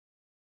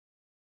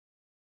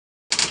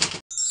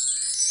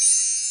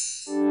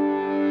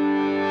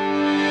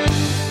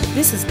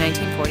This is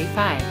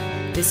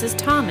 1945. This is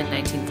Tom in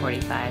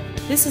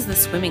 1945. This is the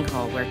swimming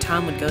hole where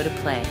Tom would go to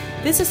play.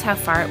 This is how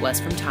far it was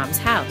from Tom's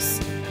house.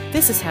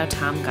 This is how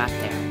Tom got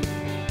there.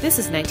 This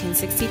is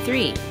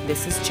 1963.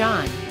 This is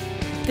John.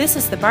 This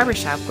is the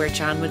barbershop where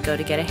John would go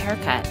to get a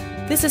haircut.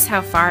 This is how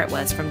far it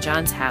was from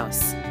John's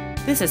house.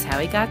 This is how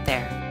he got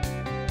there.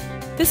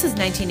 This is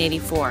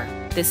 1984.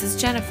 This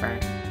is Jennifer.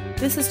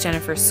 This is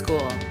Jennifer's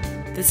school.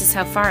 This is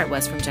how far it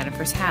was from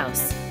Jennifer's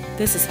house.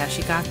 This is how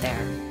she got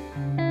there.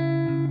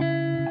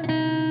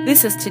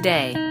 This is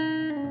today.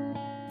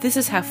 This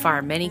is how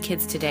far many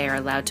kids today are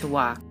allowed to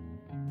walk.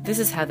 This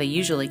is how they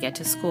usually get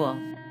to school.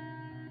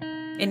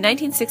 In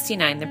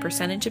 1969, the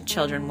percentage of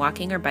children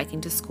walking or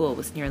biking to school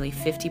was nearly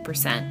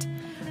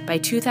 50%. By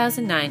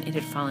 2009, it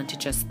had fallen to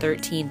just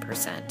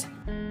 13%.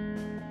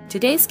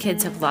 Today's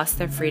kids have lost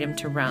their freedom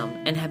to roam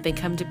and have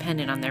become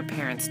dependent on their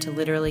parents to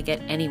literally get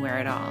anywhere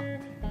at all.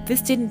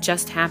 This didn't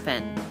just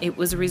happen. It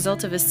was a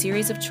result of a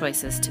series of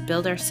choices to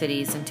build our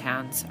cities and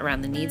towns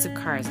around the needs of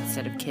cars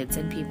instead of kids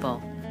and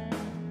people.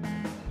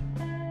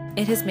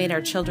 It has made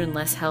our children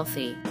less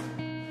healthy.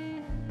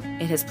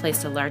 It has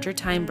placed a larger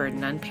time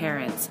burden on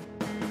parents.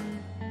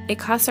 It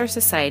costs our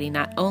society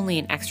not only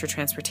in extra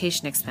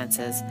transportation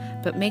expenses,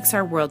 but makes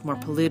our world more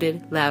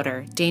polluted,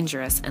 louder,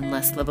 dangerous, and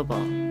less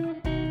livable.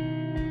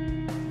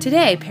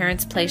 Today,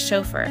 parents play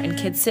chauffeur and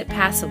kids sit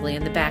passively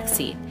in the back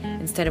seat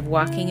instead of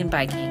walking and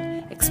biking,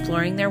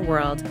 exploring their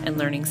world, and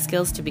learning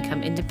skills to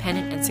become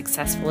independent and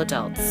successful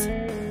adults.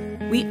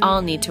 We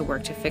all need to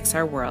work to fix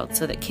our world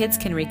so that kids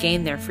can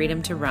regain their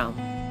freedom to roam.